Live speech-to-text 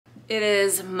It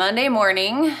is Monday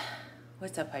morning.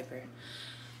 What's up, Piper?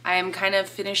 I am kind of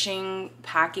finishing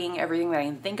packing everything that I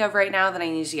can think of right now that I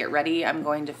need to get ready. I'm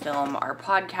going to film our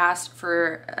podcast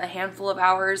for a handful of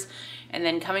hours and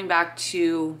then coming back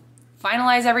to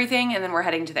finalize everything, and then we're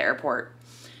heading to the airport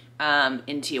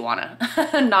in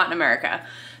Tijuana, not in America.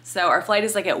 So our flight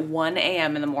is like at 1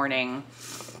 a.m. in the morning.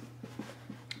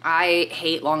 I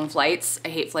hate long flights. I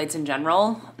hate flights in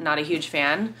general. Not a huge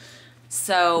fan.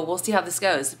 So we'll see how this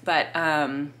goes. But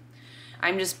I'm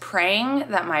just praying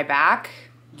that my back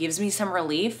gives me some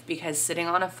relief, because sitting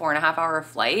on a 4.5-hour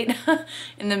flight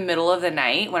in the middle of the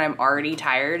night when I'm already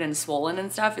tired and swollen and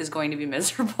stuff is going to be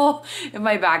miserable if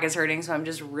my back is hurting. So I'm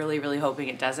just really, really hoping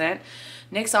it doesn't.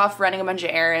 Nick's off running a bunch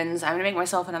of errands. I'm gonna make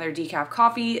myself another decaf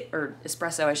coffee, or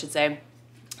espresso I should say,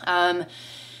 and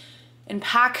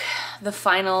pack the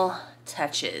final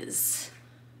touches.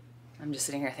 I'm just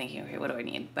sitting here thinking, okay, what do I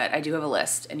need? But I do have a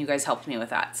list, and you guys helped me with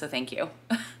that, so thank you.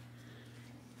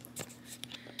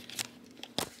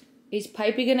 Is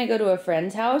Pipey gonna go to a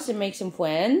friend's house and make some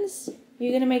friends?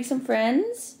 You gonna make some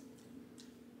friends?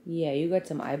 Yeah, you got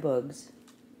some eye bugs.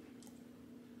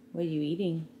 What are you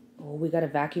eating? Oh, we gotta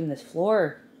vacuum this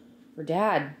floor for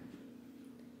Dad.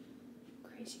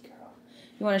 Crazy girl.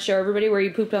 You wanna show everybody where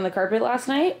you pooped on the carpet last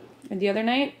night? Or the other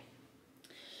night?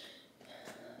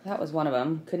 That was one of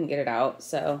them. Couldn't get it out,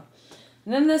 so.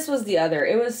 And then this was the other.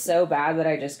 It was so bad that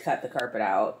I just cut the carpet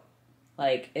out.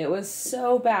 Like, it was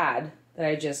so bad that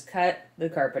I just cut the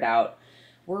carpet out.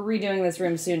 We're redoing this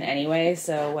room soon anyway,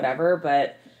 so whatever,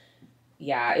 but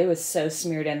yeah, it was so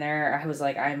smeared in there. I was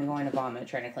like, I'm going to vomit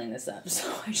trying to clean this up,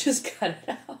 so I just cut it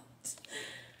out.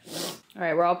 All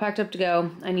right, we're all packed up to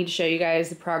go. I need to show you guys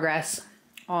the progress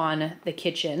on the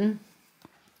kitchen.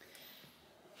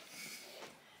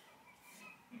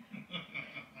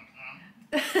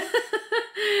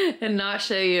 And not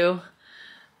show you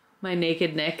my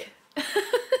naked Nick.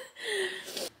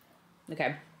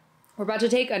 Okay, we're about to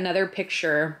take another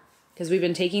picture, because we've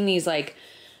been taking these like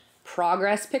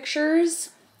progress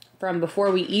pictures from before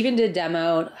we even did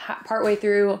demo, partway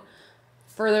through,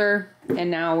 further, and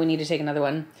now we need to take another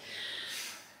one.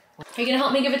 Are you gonna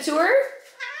help me give it to her?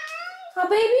 Oh,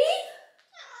 baby?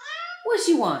 What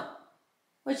you want?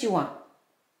 What you want?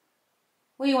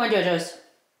 What do you want, JoJo's?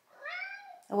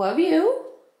 I love you.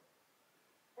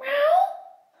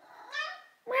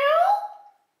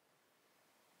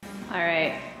 All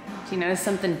right, do you notice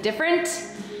something different?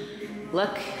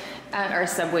 Look at our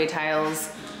subway tiles.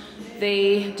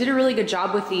 They did a really good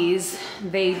job with these.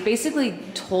 They basically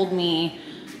told me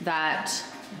that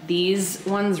these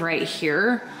ones right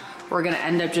here were gonna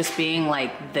end up just being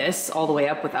like this all the way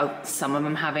up without some of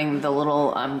them having the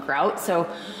little grout. So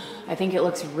I think it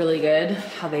looks really good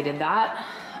how they did that.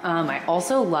 I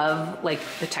also love like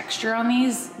the texture on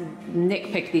these.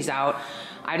 Nick picked these out.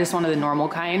 I just wanted the normal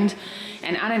kind.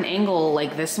 And at an angle,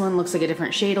 like this one looks like a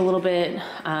different shade a little bit,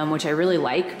 which I really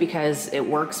like, because it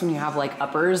works when you have like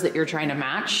uppers that you're trying to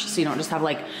match. So you don't just have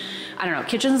like, I don't know,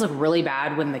 kitchens look really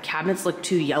bad when the cabinets look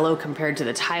too yellow compared to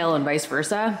the tile and vice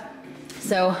versa.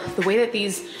 So the way that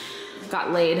these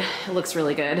got laid, it looks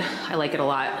really good. I like it a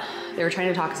lot. They were trying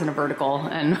to talk us into vertical,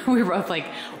 and we were both like,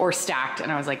 or stacked.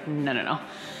 And I was like, no, no, no.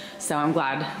 So I'm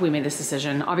glad we made this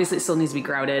decision. Obviously it still needs to be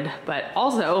grouted, but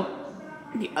also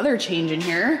the other change in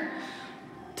here,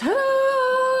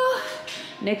 ta-da!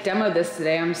 Nick demoed this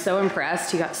today. I'm so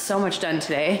impressed. He got so much done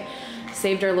today.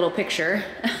 Saved our little picture,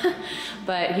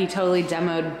 but he totally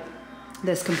demoed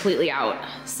this completely out.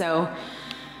 So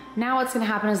now what's gonna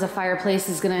happen is the fireplace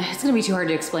is it's gonna be too hard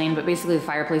to explain, but basically the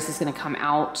fireplace is gonna come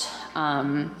out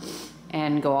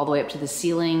and go all the way up to the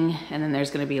ceiling. And then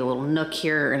there's gonna be a little nook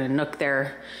here and a nook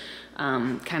there,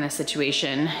 kind of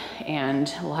situation.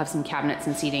 And we'll have some cabinets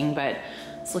and seating, but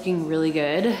it's looking really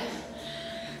good.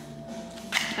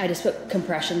 I just put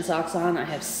compression socks on. I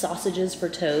have sausages for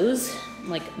toes.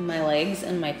 Like, my legs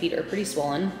and my feet are pretty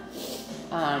swollen.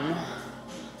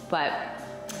 But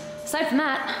aside from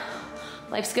that,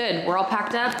 life's good. We're all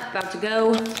packed up, about to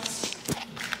go.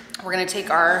 We're gonna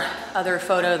take our other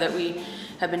photo that we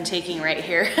have been taking right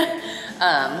here.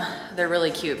 They're really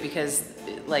cute because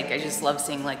like, I just love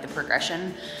seeing like the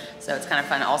progression. So it's kind of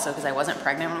fun also because I wasn't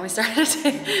pregnant when we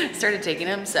started taking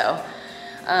them. So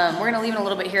we're gonna leave it a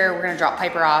little bit here. We're gonna drop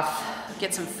Piper off,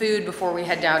 get some food before we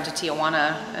head down to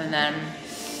Tijuana, and then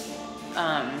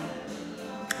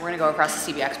we're gonna go across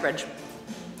the CBX bridge.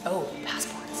 Oh,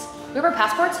 passports. We have our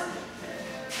passports?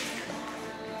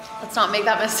 Let's not make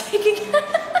that mistake again.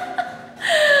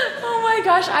 Oh my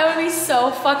gosh, I would be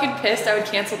so fucking pissed. I would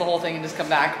cancel the whole thing and just come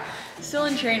back. Still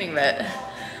in training, but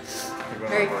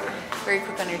very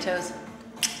quick on your toes.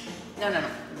 No, no, no.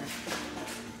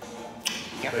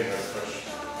 Yeah.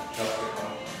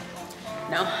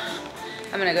 No.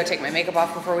 I'm gonna go take my makeup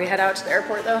off before we head out to the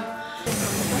airport though.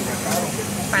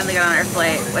 Finally got on our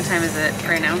flight. What time is it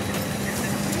right now?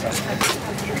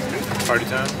 Party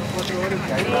time?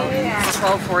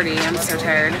 12:40. I'm so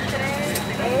tired.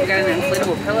 We got an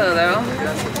inflatable pillow though.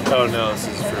 Oh no, this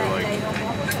is for like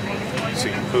so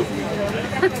you can poop.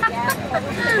 It's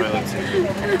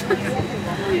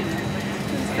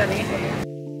funny.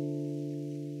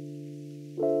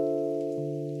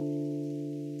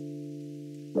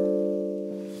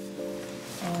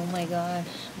 Oh my gosh,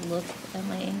 look at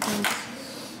my ankles.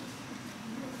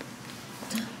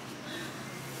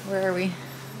 Where are we?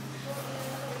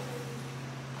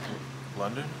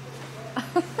 London?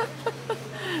 Would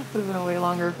have been a way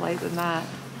longer flight than that.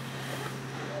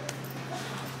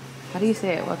 How do you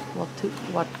say it? Watuco?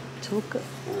 Watuco.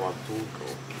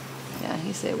 Yeah,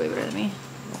 you say it way better than me.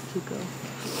 Watuco.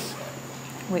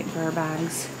 Waiting for our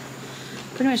bags.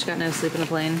 Pretty much got no sleep in the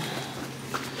plane.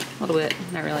 A little bit,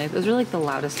 not really. Those were like the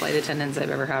loudest flight attendants I've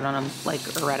ever had on a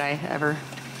red eye ever.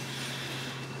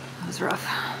 That was rough.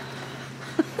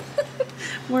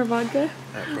 More vodka?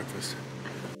 At breakfast.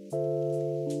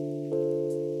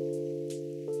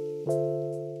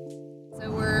 So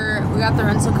we got the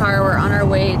rental car. We're on our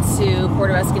way to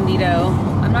Puerto Escondido.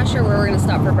 I'm not sure where we're gonna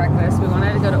stop for breakfast. We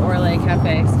wanted to go to Orle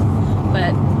Cafe,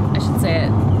 but I should say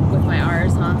it with my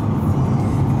R's, huh?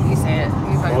 You say it.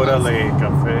 Orle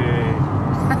Cafe.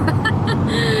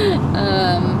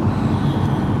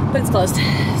 But it's closed.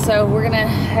 So we're gonna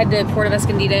head to Puerto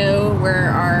Escondido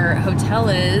where our hotel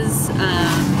is.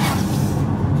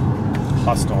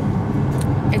 Hostel.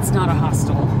 It's not a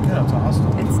hostel. Yeah, it's a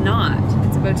hostel. It's not.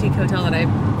 It's a boutique hotel that I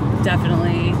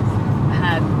definitely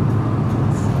had.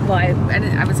 Well, I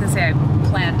was gonna say I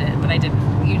planned it, but I didn't.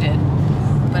 You did.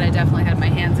 But I definitely had my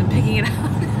hands in picking it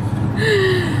out.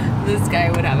 This guy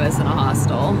would have us in a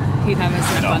hostel. He'd have us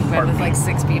in a bunk bed with like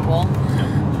 6 people.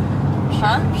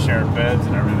 Huh? Sharing beds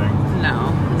and everything.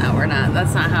 No, we're not.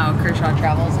 That's not how Kershaw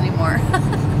travels anymore.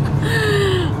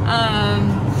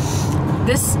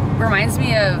 This reminds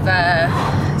me of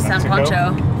San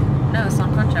Pancho. No,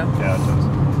 San Pancho. Yeah, it does.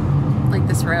 Like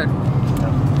this road.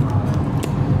 Yeah.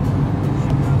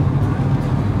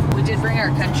 We did bring our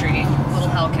country. Little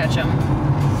hell catch 'em.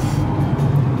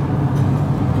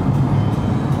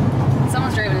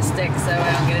 Someone's driving a stick, so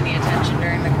I don't get any attention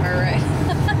during the car ride.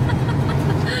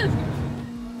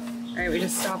 Alright, we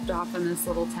just stopped off in this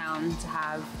little town to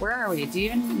have... Where are we? Do you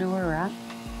even know where we're at?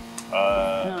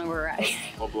 I don't know where we're at.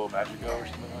 Pueblo Magico or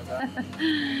something like that?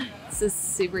 It's this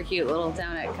super cute little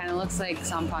town. It kind of looks like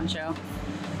San Pancho.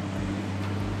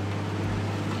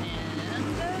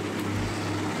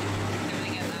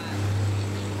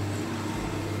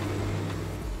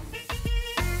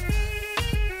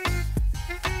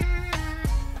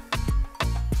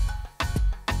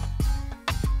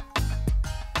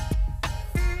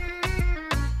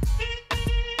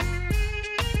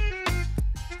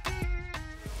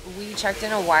 We checked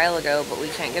in a while ago, but we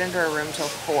can't get into our room till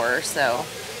 4, so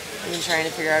I've been trying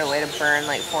to figure out a way to burn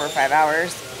like 4 or 5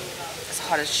 hours. It's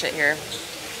hot as shit here.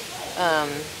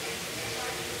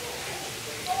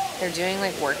 They're doing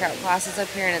like workout classes up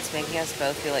here, and it's making us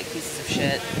both feel like pieces of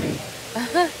shit.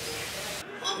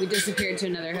 We disappeared to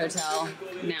another hotel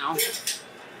now.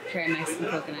 Carrying my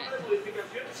coconut.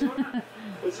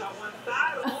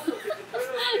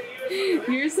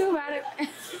 You're so bad at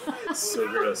It's so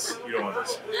gross. You don't want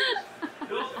this.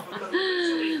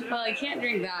 Well, I can't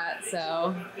drink that,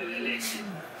 so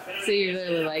you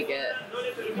really like it.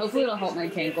 Hopefully it'll help my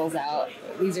cankles out.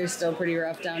 These are still pretty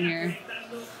rough down here.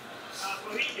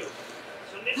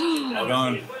 All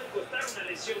gone.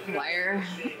 Liar.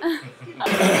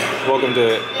 Welcome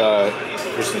to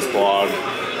Kristen's blog.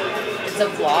 It's a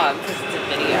vlog because it's a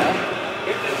video.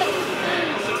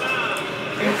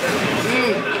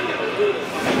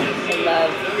 I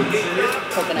love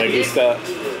coconut. Me gusta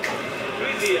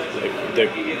de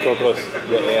cocos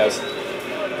de ellas.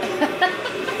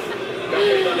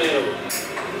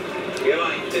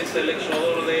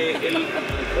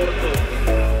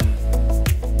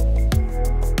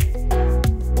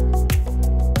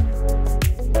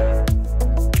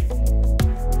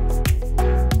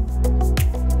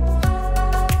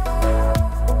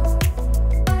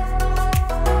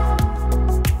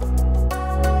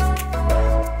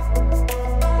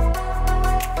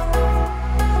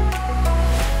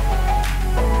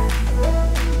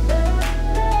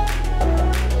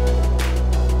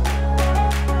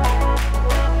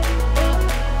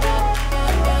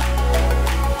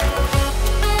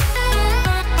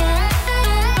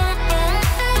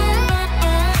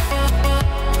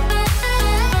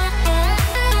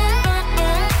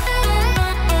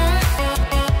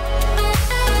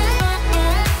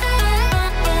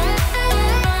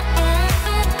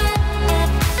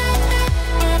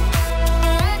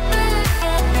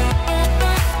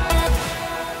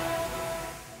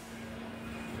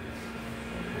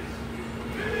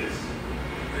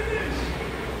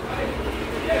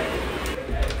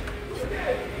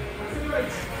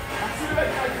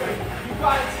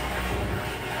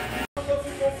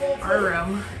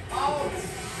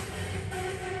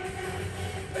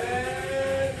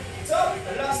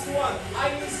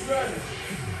 I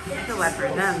feel bad for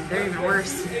them. They're even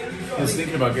worse. I was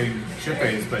thinking about getting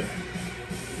chip-A's, but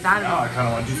now I kind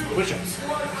of want to do some push-ups.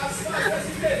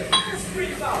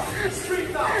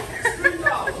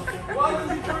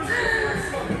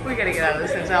 We gotta get out of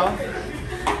this hotel.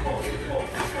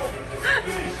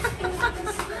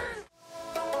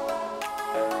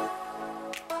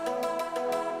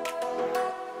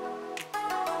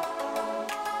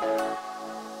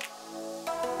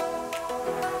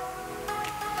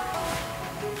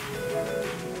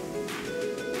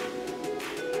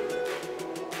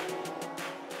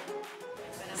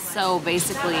 So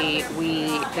basically,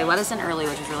 they let us in early,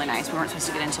 which was really nice. We weren't supposed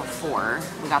to get in until 4.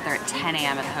 We got there at 10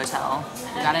 a.m. at the hotel.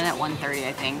 We got in at 1:30,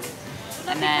 I think.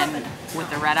 And then with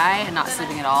the red eye and not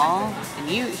sleeping at all, and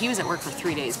he was at work for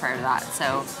 3 days prior to that.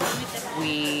 So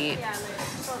we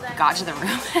got to the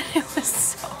room and it was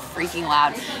so freaking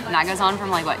loud. And that goes on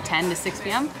from like, what, 10 to 6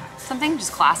 p.m.? Something,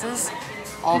 just classes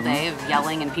all day of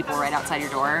yelling and people right outside your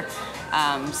door.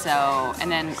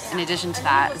 And then in addition to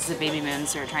that, this is a Babymoon,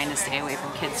 so we're trying to stay away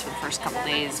from kids for the first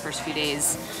few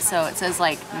days. So it says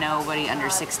like nobody under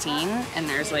 16, and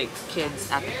there's like kids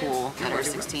at the pool that are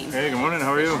 16. Hey, good morning,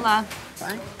 how are you? Hello.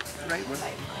 Fine. Right.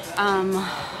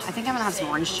 I think I'm gonna have some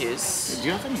orange juice. Do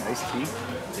you have any iced tea?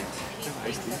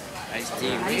 Iced tea. Iced tea.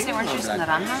 How do you say orange juice in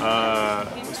naranja?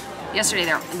 Yesterday,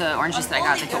 the orange juice that I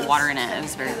got, they put water in it. It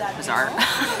was very bizarre.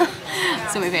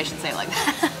 So maybe I should say it like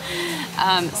that.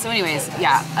 So anyways,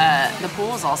 yeah, the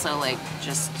pool is also like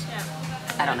just,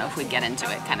 I don't know if we'd get into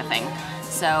it kind of thing.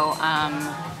 So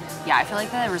yeah, I feel like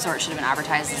the resort should have been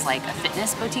advertised as like a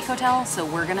fitness boutique hotel. So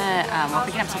we're picking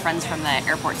up some friends from the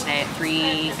airport today at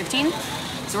 3:15.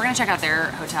 So we're gonna check out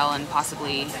their hotel and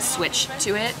possibly switch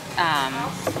to it,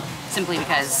 simply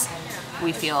because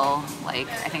we feel like,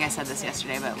 I think I said this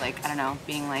yesterday, but like, I don't know,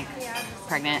 being like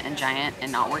pregnant and giant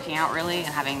and not working out really and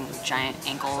having giant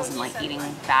ankles and like eating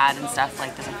bad and stuff,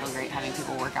 like doesn't feel great having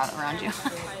people work out around you.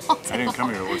 I didn't come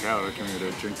here to work out, I came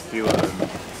here to drink tequila and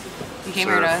you came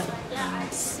here to,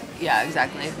 yeah,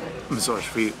 exactly. massage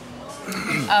feet.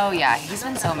 Oh yeah, he's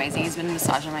been so amazing. He's been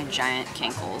massaging my giant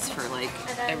cankles for like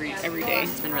every day.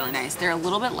 It's been really nice. They're a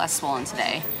little bit less swollen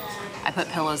today. I put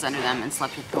pillows under them and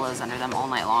slept with pillows under them all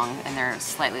night long, and they're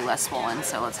slightly less swollen,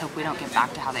 so let's hope we don't get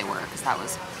back to how they were, because that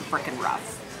was freaking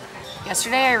rough.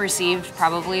 Yesterday I received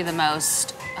probably the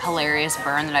most hilarious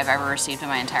burn that I've ever received in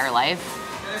my entire life.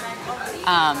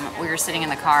 We were sitting in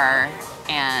the car,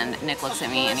 and Nick looks at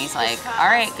me and he's like, all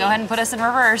right, go ahead and put us in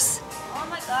reverse. Oh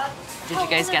my God. Did you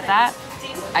guys get that?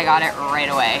 I got it right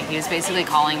away. He was basically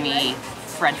calling me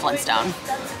Fred Flintstone.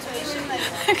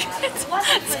 It's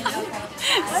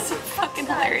so fucking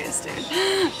hilarious, dude.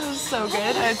 It was so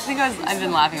good. I think I've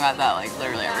been laughing about that like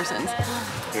literally ever since.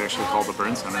 We actually called the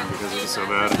burn center because it was so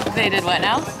bad. They did what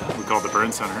now? We called the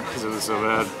burn center because it was so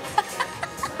bad.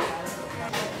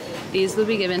 These will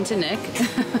be given to Nick.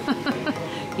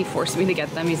 He forced me to get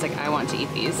them. He's like, I want to eat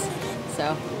these.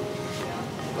 So,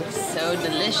 looks so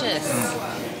delicious.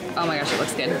 Oh my gosh, it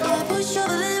looks good.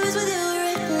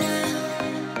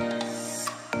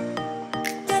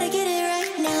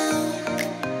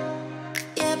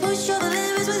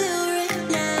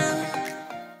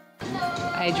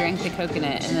 I drank the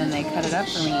coconut and then they cut it up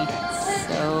for me. It's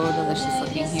so delicious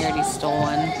looking. He already stole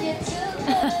one.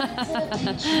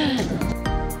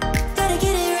 Gotta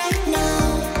get it right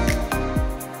now.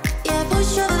 Yeah,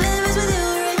 push your limits with you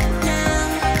right now.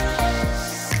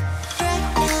 Right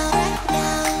now, right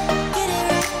now. Get it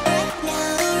right now,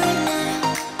 right now.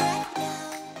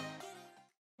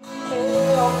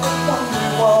 Hey, I wonder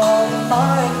what it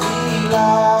might be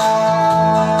like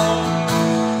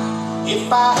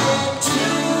if I had 2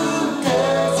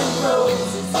 dozen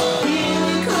roses.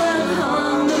 Really come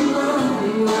home and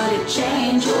wonder, would it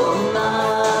change your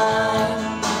mind?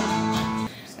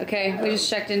 Okay, we just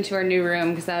checked into our new room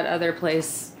because that other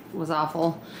place was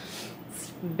awful.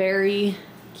 It's very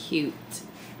cute.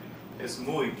 It's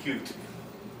muy cute.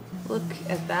 Look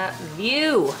at that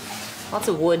view. Lots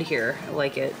of wood here. I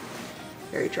like it.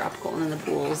 Very tropical. And then the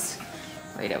pool's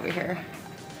right over here.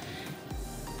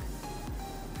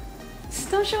 Just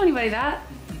don't show anybody that.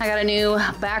 I got a new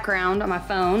background on my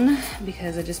phone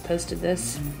because I just posted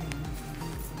this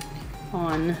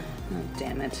on, oh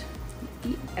damn it.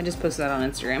 I just posted that on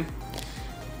Instagram.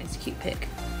 It's a cute pic.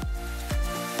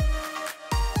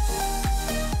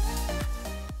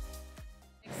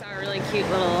 I saw a really cute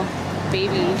little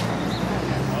baby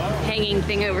hanging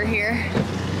thing over here.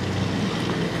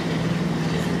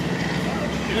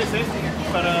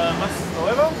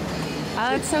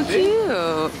 Oh, it's so cute.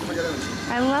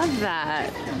 I love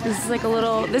that. This is like a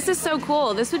little, this is so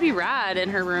cool. This would be rad in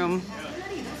her room.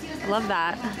 I love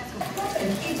that.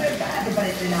 Y prepárate para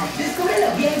estrenar. Descubre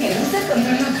lo bien que luces con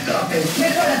un look Coppel.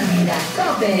 Mejora tu vida.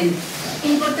 Coppel.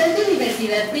 Importante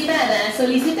universidad privada.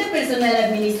 Solicita personal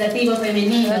administrativo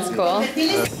femenino. That's cool.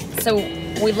 So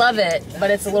we love it,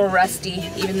 but it's a little rusty,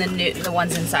 even the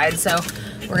ones inside. So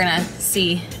we're gonna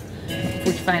see if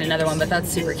we can find another one, but that's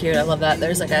super cute. I love that.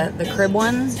 There's like the crib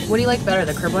one. What do you like better,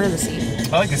 the crib one or the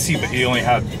seat? I like the seat, but you only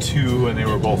had 2 and they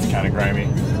were both kind of grimy.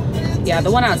 Yeah,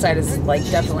 the one outside is like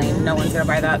definitely no one's gonna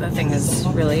buy that. That thing is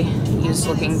really used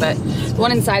looking, but the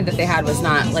one inside that they had was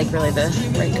not like really the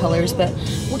right colors, but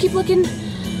we'll keep looking.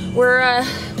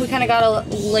 We kind of got a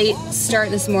late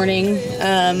start this morning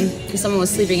because someone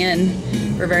was sleeping in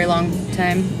for a very long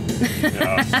time.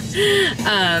 Yeah.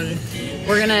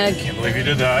 We're gonna. Can't believe you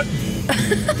did that.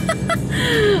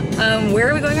 Where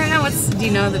are we going right now? Do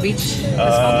you know the beach?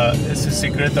 It's a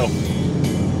secreto.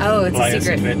 Oh, it's a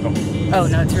secret. Secreto. Oh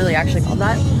no, it's really actually called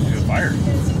that. Fire.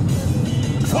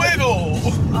 Fuego!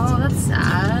 Oh, that's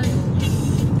sad.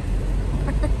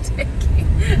 We're taking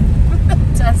the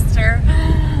tester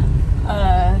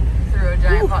through a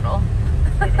giant puddle.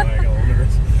 I got a little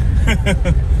nervous.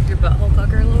 Your butthole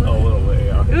pucker a little bit? A little bit,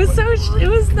 yeah. It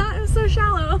was so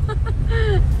shallow.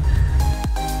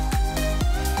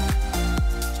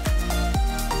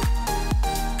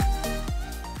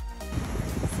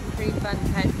 Some pretty fun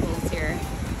tide pools here.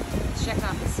 Checking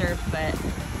out the surf, but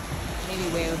maybe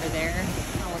way over there.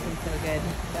 Not looking so good.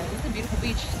 But it's a beautiful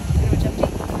beach. Pretty much empty.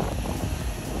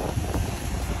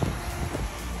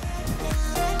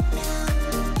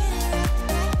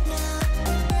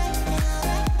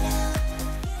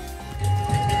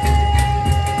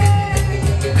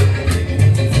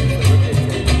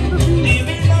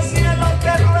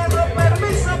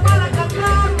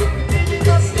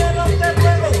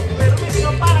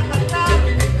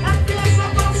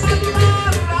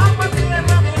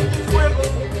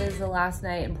 Last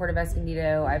night in Puerto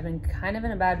Escondido, I've been kind of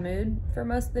in a bad mood for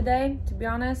most of the day, to be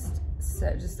honest.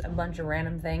 So just a bunch of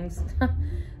random things.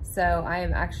 So I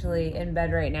am actually in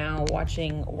bed right now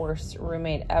watching Worst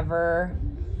Roommate Ever.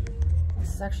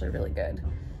 This is actually really good.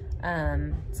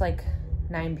 It's like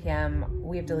 9 p.m.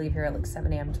 We have to leave here at like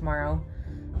 7 a.m. tomorrow.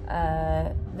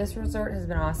 This resort has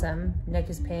been awesome. Nick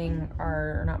is paying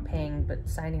or not paying, but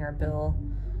signing our bill.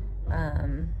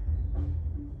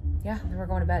 Yeah, then we're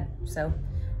going to bed. So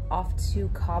off to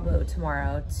Cabo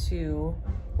tomorrow to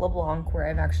LeBlanc, where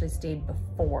I've actually stayed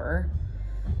before.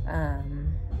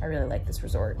 I really like this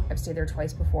resort. I've stayed there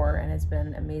twice before and it's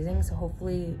been amazing. So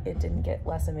hopefully it didn't get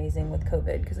less amazing with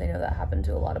COVID, because I know that happened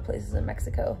to a lot of places in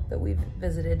Mexico that we've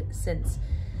visited since.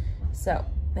 So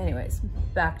anyways,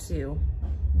 back to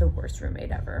the worst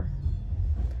roommate ever.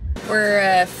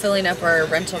 We're filling up our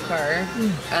rental car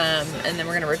and then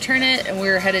we're gonna return it, and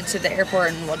we're headed to the airport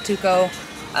in Huatulco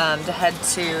to head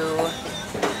to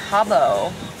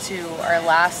Cabo, to our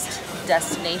last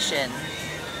destination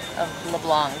of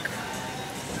LeBlanc.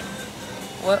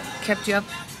 What kept you up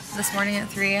this morning at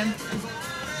 3 a.m.?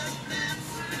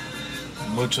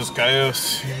 Muchos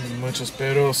gallos, muchos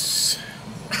peros.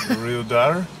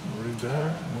 Ruidar. What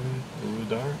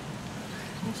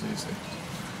do you say?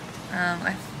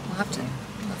 We'll have to,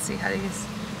 let's see, how do you,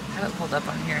 I have it pulled up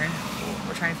on here.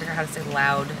 We're trying to figure out how to say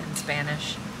loud in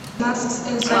Spanish. Well,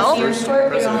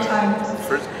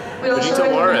 Benito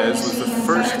Juarez was the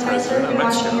first president of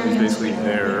Mexico. He's basically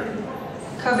their,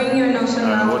 Covering your nose and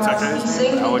mouth what's that while guy's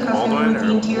sneezing name? and Alec coughing Baldwin, with or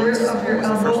the interior what's of your the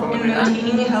first elbow one and that we had?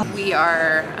 maintaining a healthy. We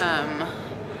are,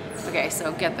 okay,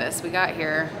 so get this. We got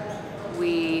here,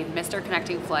 we missed our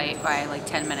connecting flight by like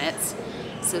 10 minutes.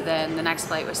 So then the next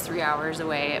flight was 3 hours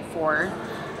away at 4.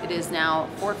 It is now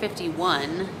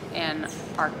 4:51, and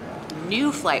our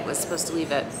new flight was supposed to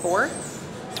leave at 4?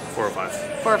 4 or 5.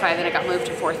 4 or 5, then it got moved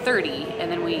to 4:30, and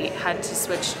then we had to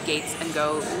switch gates and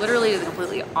go literally to the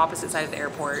completely opposite side of the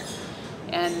airport.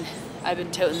 And I've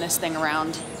been toting this thing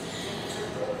around,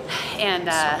 and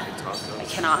I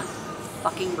cannot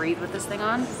fucking breathe with this thing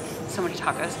on. So many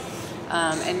tacos.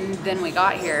 And then we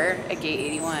got here at gate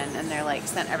 81, and they're like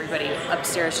sent everybody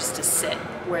upstairs just to sit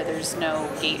where there's no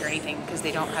gate or anything, because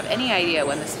they don't have any idea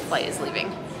when this flight is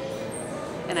leaving.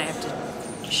 And I have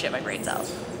to shit my brains out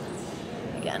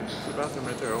again. The bathroom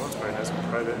right there, I want to find nice and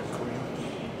private and clean.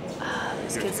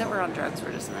 Those kids that were on drugs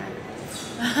were just in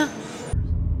there.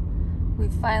 We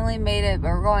finally made it, but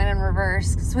we're going in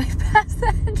reverse because we passed the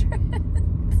entrance.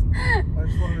 I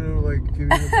just wanted to like give you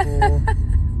the full,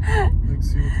 like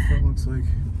see what the front looks like.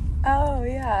 Oh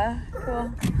yeah,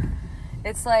 cool.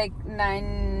 It's like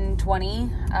 9:20.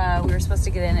 We were supposed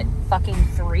to get in at fucking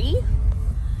 3.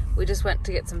 We just went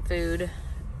to get some food,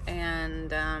 and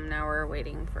now we're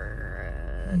waiting for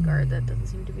a guard that doesn't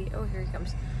seem to be. Oh, here he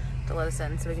comes. to let us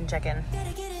in so we can check in.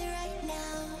 Gotta get it right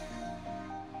now.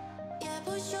 Yeah,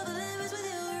 push over the limits with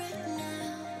you right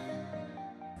now.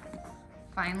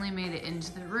 Finally made it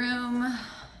into the room.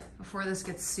 Before this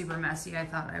gets super messy, I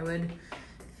thought I would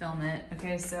film it.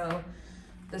 Okay, so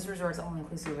this resort's all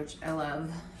inclusive, which I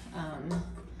love.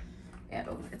 Yeah,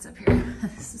 oh, it's up here.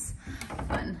 This is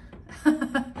fun.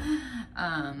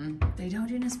 They don't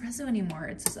do Nespresso anymore.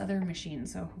 It's this other machine,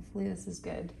 so hopefully this is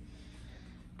good.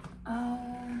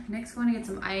 Next, going to get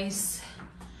some ice.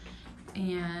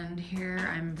 And here,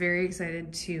 I'm very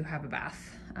excited to have a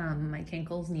bath. My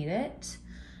cankles need it.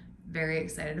 Very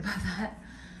excited about that.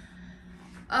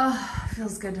 Oh,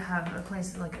 feels good to have a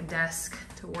place like a desk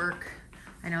to work.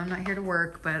 I know I'm not here to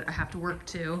work, but I have to work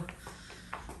too.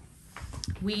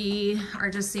 We are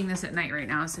just seeing this at night right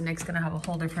now, so Nick's gonna have a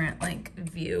whole different like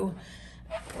view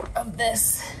of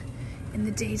this in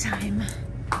the daytime.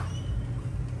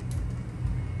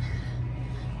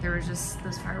 There was just,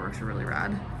 those fireworks were really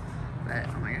rad, but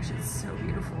oh my gosh, it's so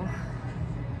beautiful.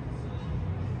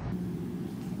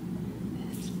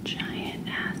 This giant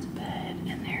ass bed,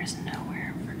 and there's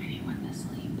nowhere for anyone to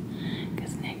sleep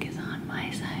because Nick is on my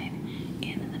side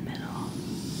in the middle.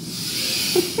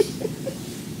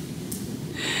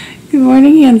 Good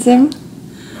morning, handsome.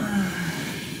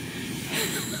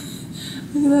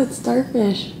 Look at that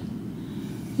starfish.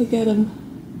 Look at him.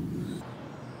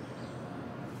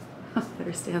 I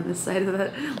better stay on this side of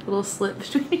that little slit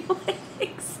between your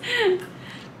legs.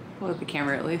 Well, the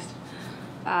camera at least.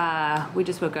 We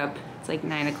just woke up. It's like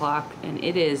 9 o'clock and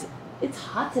it's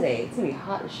hot today. It's gonna be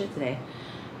hot as shit today.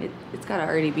 It's gotta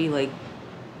already be like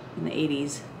in the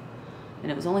 80s.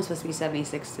 And it was only supposed to be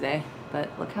 76 today, but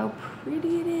look how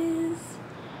pretty it is.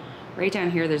 Right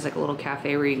down here, there's like a little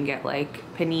cafe where you can get like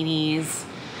paninis,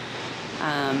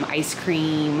 ice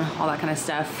cream, all that kind of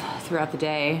stuff throughout the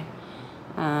day.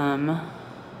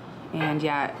 And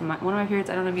yeah, one of my favorites,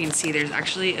 I don't know if you can see, there's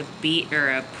actually a beach or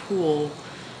a pool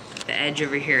at the edge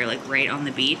over here, like right on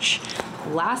the beach.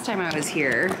 Last time I was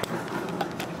here,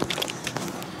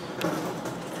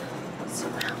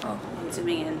 oh, I'm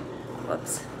zooming in,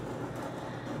 whoops.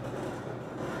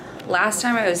 Last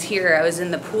time I was here, I was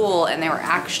in the pool and they were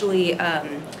actually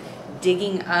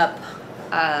digging up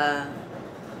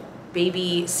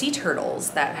baby sea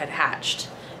turtles that had hatched.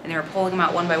 And they were pulling them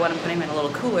out one by one and putting them in a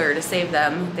little cooler to save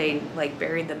them. They like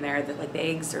buried them there, like the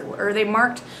eggs, or they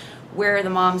marked where the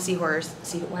mom seahorse,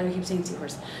 why do I keep saying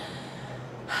seahorse?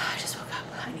 I just woke up,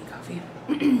 I need coffee.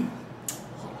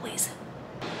 Hold please.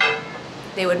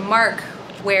 They would mark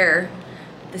where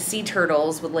the sea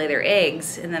turtles would lay their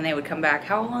eggs, and then they would come back.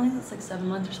 How long is this, like 7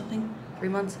 months or something? 3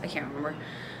 months? I can't remember.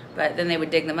 But then they would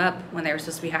dig them up when they were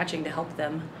supposed to be hatching to help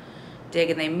them dig,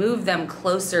 and they moved them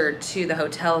closer to the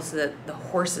hotel so that the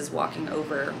horses walking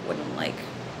over wouldn't like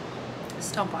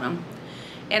stomp on them.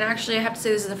 And actually, I have to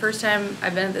say, this is the first time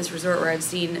I've been at this resort where I've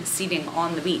seen seating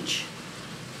on the beach.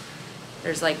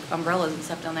 There's like umbrellas and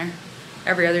stuff down there.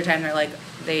 Every other time they're like,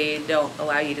 they don't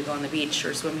allow you to go on the beach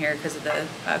or swim here because of the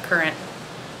current.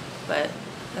 But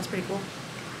that's pretty cool.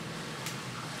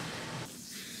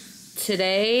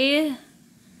 Today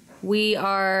we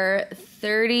are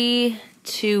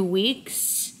 32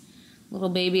 weeks. Little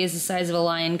baby is the size of a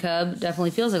lion cub.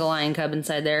 Definitely feels like a lion cub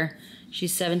inside there.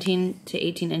 She's 17 to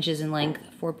 18 inches in length,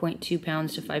 4.2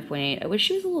 pounds to 5.8. I wish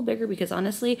she was a little bigger because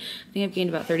honestly, I think I've gained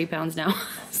about 30 pounds now.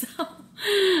 So,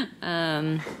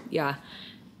 yeah.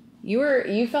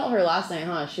 You felt her last night,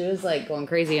 huh? She was like going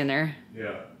crazy in there.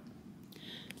 Yeah.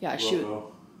 Yeah,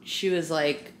 she was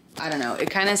like, I don't know. It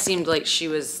kind of seemed like she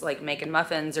was like making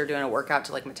muffins or doing a workout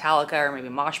to like Metallica or maybe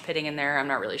mosh pitting in there. I'm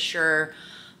not really sure,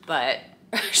 but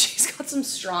she's got some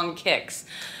strong kicks.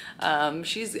 I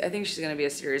think she's gonna be a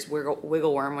serious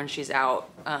wiggle worm when she's out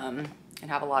and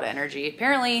have a lot of energy.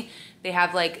 Apparently, they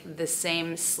have like the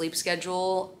same sleep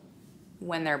schedule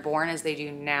when they're born as they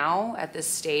do now at this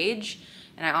stage.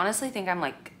 And I honestly think I'm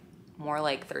like more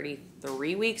like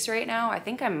 33 weeks right now. I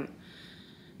think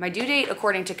my due date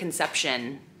according to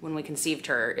conception when we conceived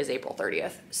her is April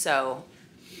 30th. So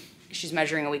she's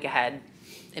measuring a week ahead.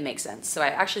 It makes sense. So I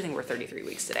actually think we're 33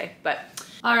 weeks today, but.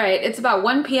 All right, it's about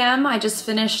 1 p.m. I just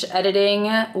finished editing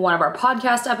one of our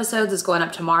podcast episodes. It's going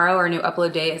up tomorrow. Our new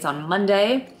upload date is on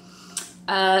Monday.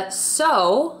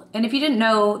 And if you didn't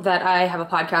know that I have a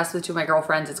podcast with two of my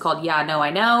girlfriends, it's called Yeah, No, I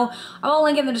Know. I will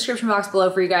link in the description box below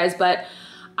for you guys, but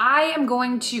I am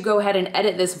going to go ahead and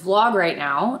edit this vlog right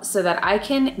now so that I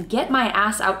can get my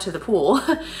ass out to the pool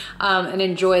and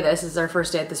enjoy this. This is our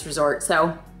first day at this resort.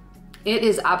 So it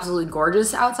is absolutely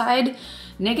gorgeous outside.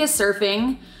 Nick is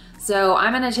surfing. So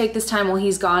I'm gonna take this time while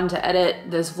he's gone to edit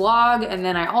this vlog, and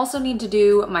then I also need to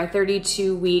do my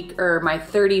 32-week or my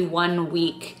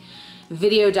 31-week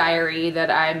video diary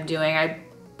that I'm doing. I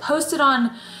posted on,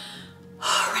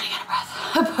 running out of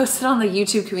breath. I posted on the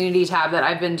YouTube community tab that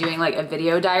I've been doing like a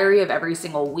video diary of every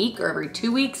single week or every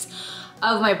 2 weeks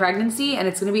of my pregnancy, and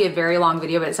it's gonna be a very long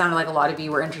video, but it sounded like a lot of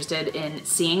you were interested in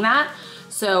seeing that.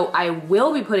 So I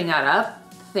will be putting that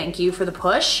up. Thank you for the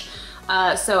push.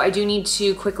 So I do need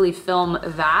to quickly film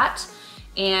that.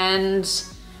 And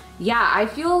yeah, I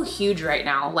feel huge right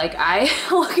now. Like I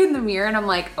look in the mirror and I'm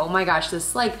like, oh my gosh,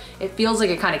 this like, it feels like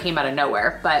it kind of came out of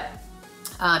nowhere, but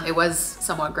it was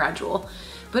somewhat gradual.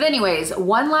 But anyways,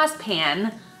 one last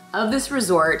pan of this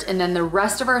resort, and then the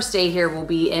rest of our stay here will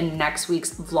be in next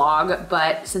week's vlog.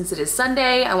 But since it is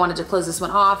Sunday, I wanted to close this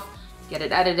one off, get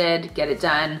it edited, get it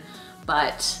done.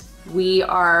 But we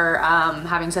are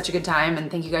having such a good time, and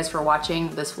thank you guys for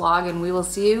watching this vlog, and we will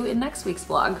see you in next week's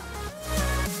vlog.